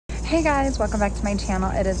Hey guys, welcome back to my channel.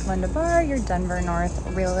 It is Linda Barr, your Denver North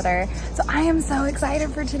realtor. So I am so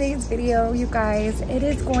excited for today's video, you guys. It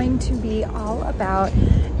is going to be all about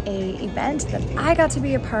a event that I got to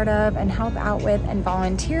be a part of and help out with and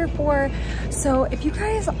volunteer for. So if you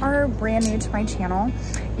guys are brand new to my channel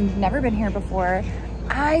and you've never been here before,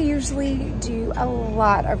 I usually do a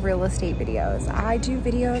lot of real estate videos. I do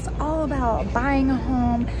videos all about buying a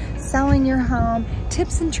home, selling your home,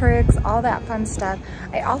 tips and tricks, all that fun stuff.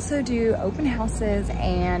 I also do open houses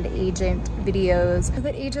and agent videos so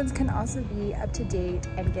that agents can also be up to date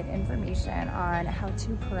and get information on how to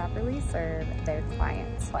properly serve their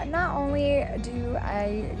clients. But not only do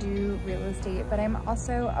I do real estate, but I'm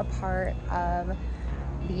also a part of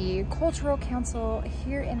the cultural council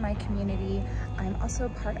here in my community. I'm also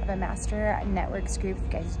part of a master networks group. If you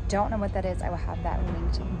guys don't know what that is, I will have that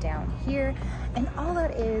linked down here. And all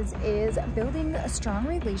that is building strong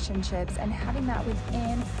relationships and having that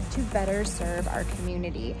within to better serve our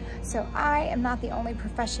community. So I am not the only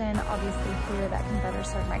profession, obviously, here that can better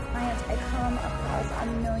serve my clients. I come across a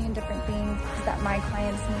million different things that my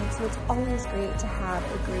clients need. So it's always great to have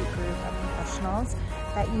a great group of professionals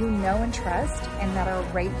that you know and trust and that are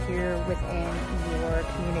right here within your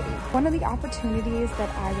community. One of the opportunities that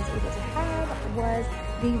I was able to have was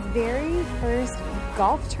the very first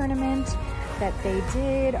golf tournament that they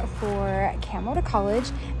did for Camo to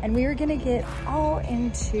College, and we were gonna get all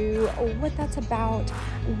into what that's about,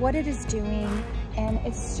 what it is doing, and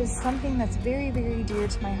it's just something that's very, very dear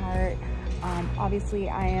to my heart. Obviously,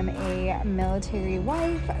 I am a military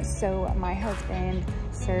wife, so my husband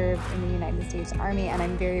served in the United States Army, and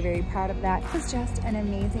I'm very, very proud of that. It was just an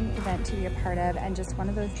amazing event to be a part of, and just one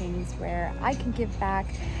of those things where I can give back,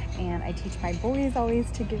 and I teach my boys always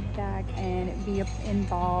to give back and be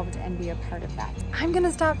involved and be a part of that. I'm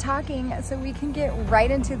gonna stop talking so we can get right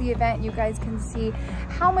into the event. You guys can see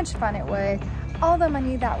how much fun it was, all the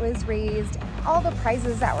money that was raised, all the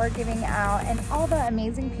prizes that we're giving out, and all the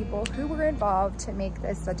amazing people who were involved to make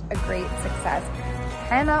this such a great success.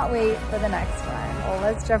 Cannot wait for the next one. Well,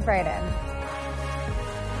 let's jump right in.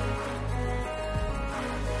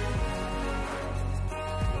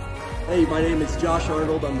 Hey, my name is Josh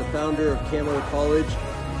Arnold. I'm the founder of Camo to College.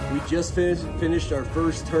 We just finished our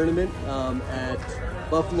first tournament at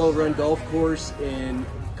Buffalo Run Golf Course in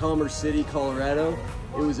Commerce City, Colorado.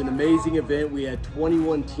 It was an amazing event. We had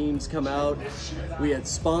 21 teams come out. We had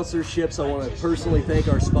sponsorships. I want to personally thank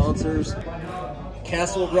our sponsors.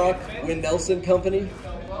 Castle Rock Wind Nelson Company,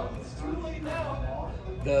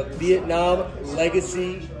 the Vietnam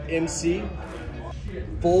Legacy MC,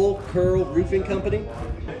 Full Curl Roofing Company,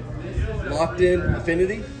 Locked In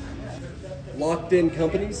Affinity, Locked In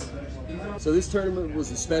Companies. So this tournament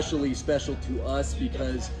was especially special to us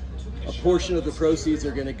because a portion of the proceeds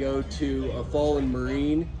are going to go to a fallen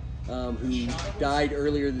Marine who died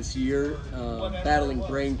earlier this year battling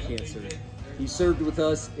brain cancer. He served with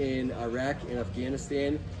us in Iraq and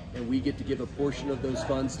Afghanistan, and we get to give a portion of those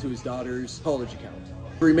funds to his daughter's college account.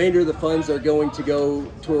 The remainder of the funds are going to go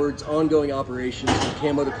towards ongoing operations for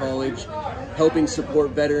Camo to College, helping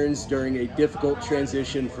support veterans during a difficult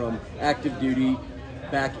transition from active duty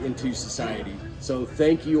back into society. So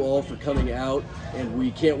thank you all for coming out, and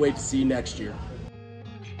we can't wait to see you next year.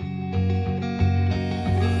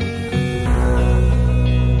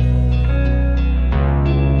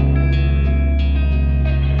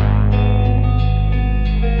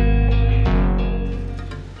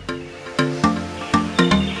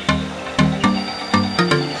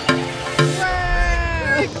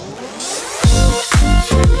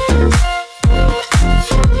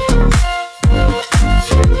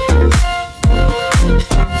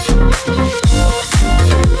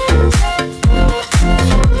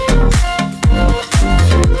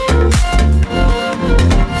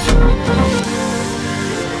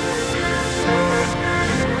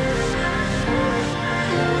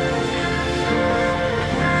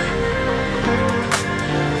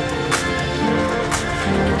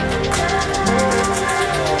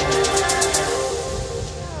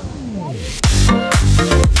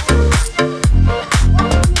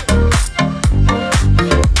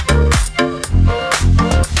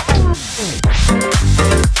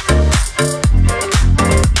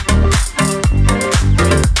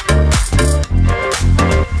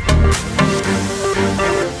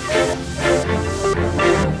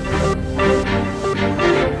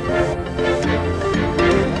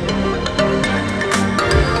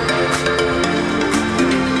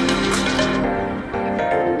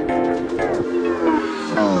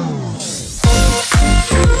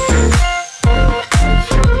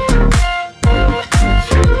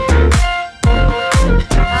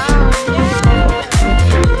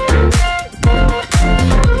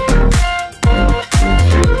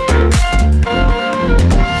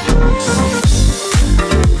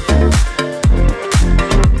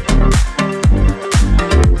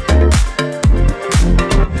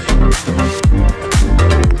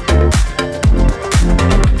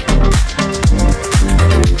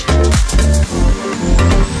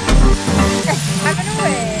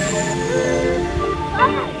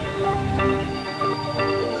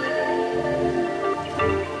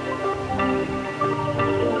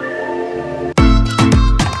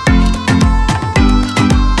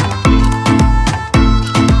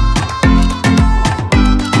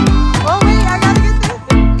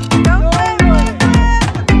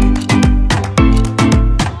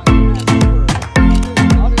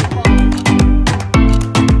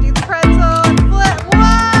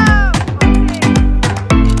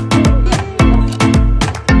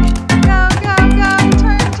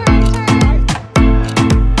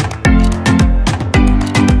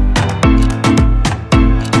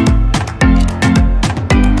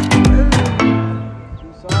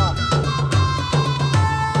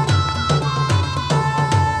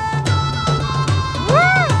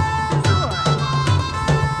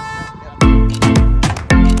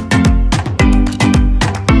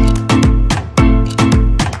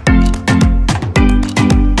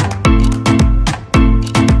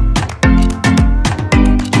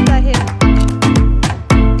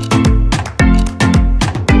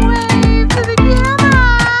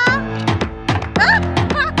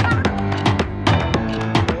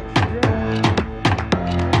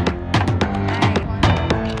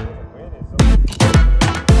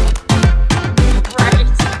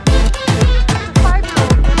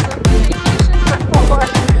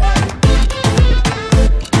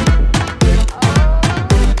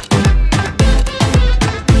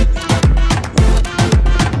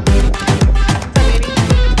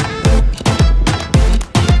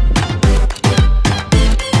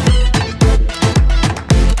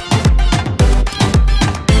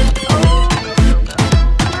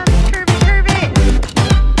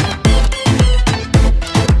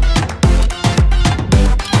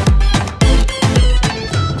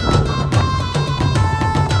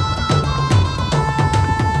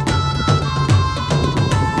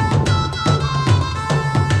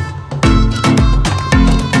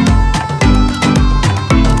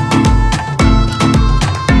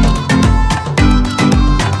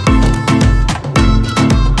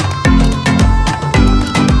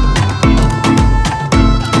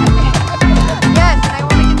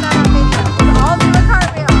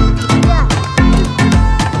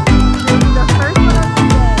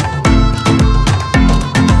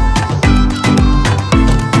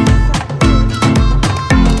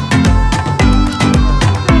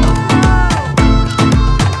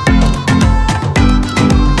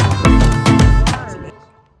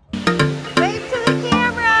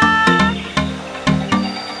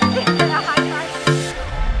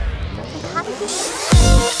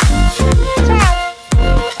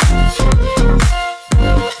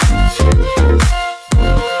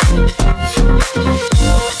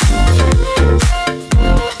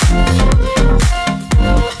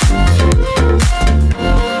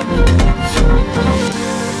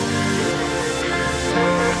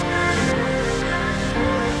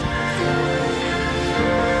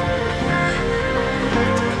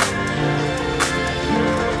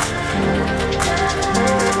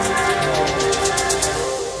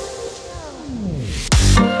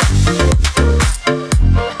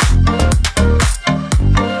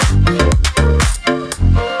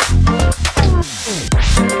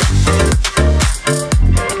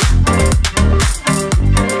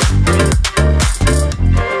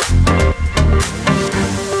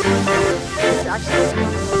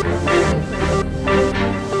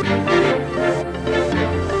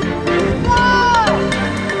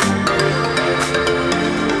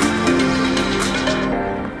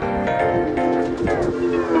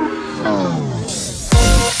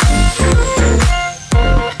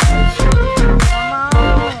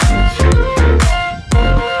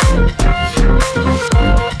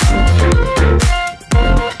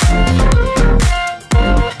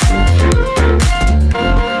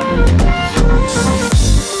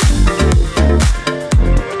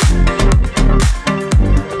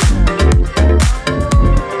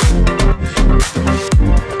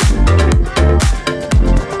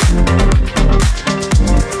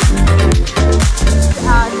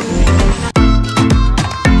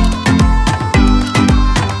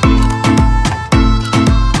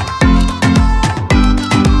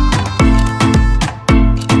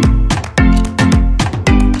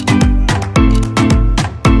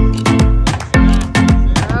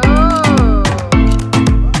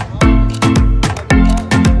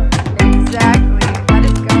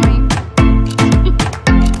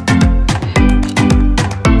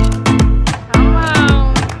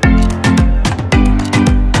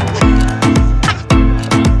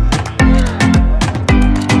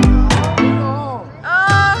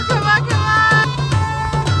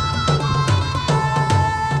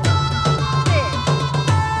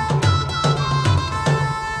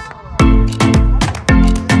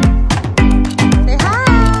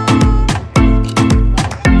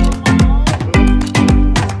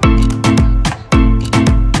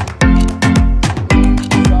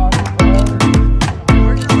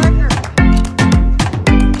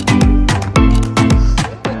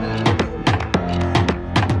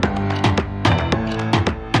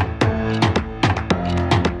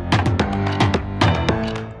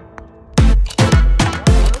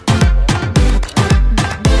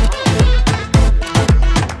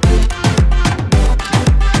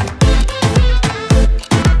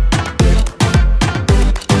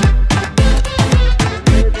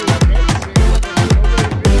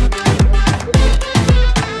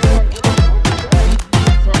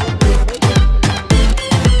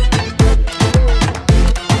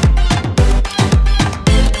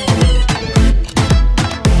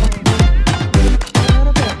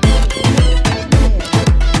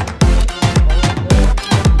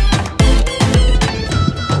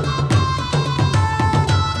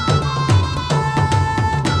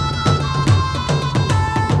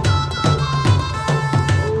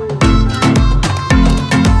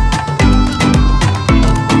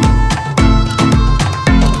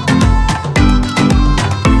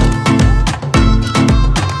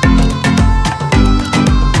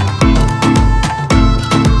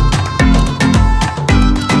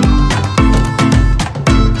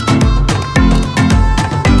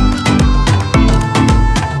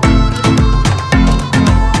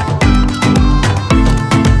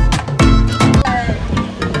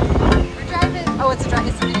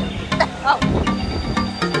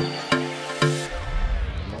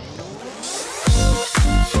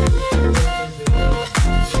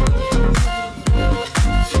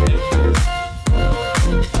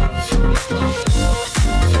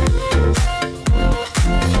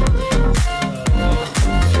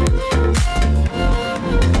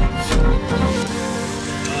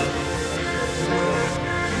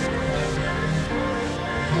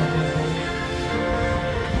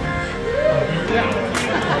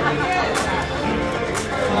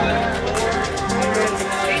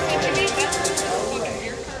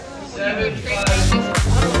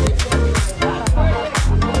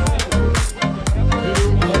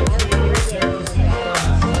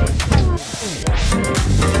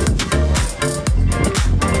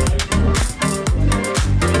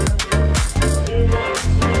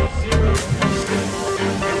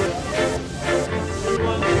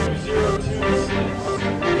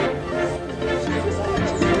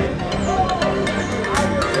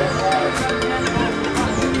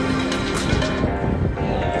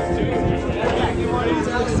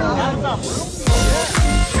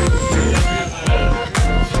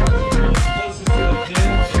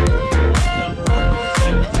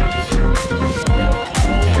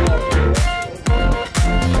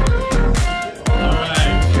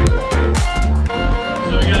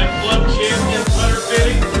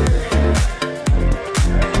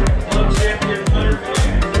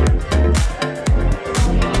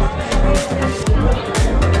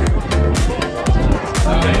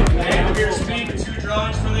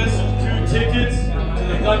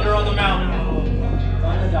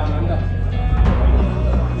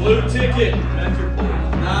 Blue ticket,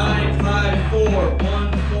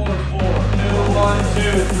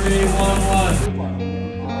 954-144, 212-311.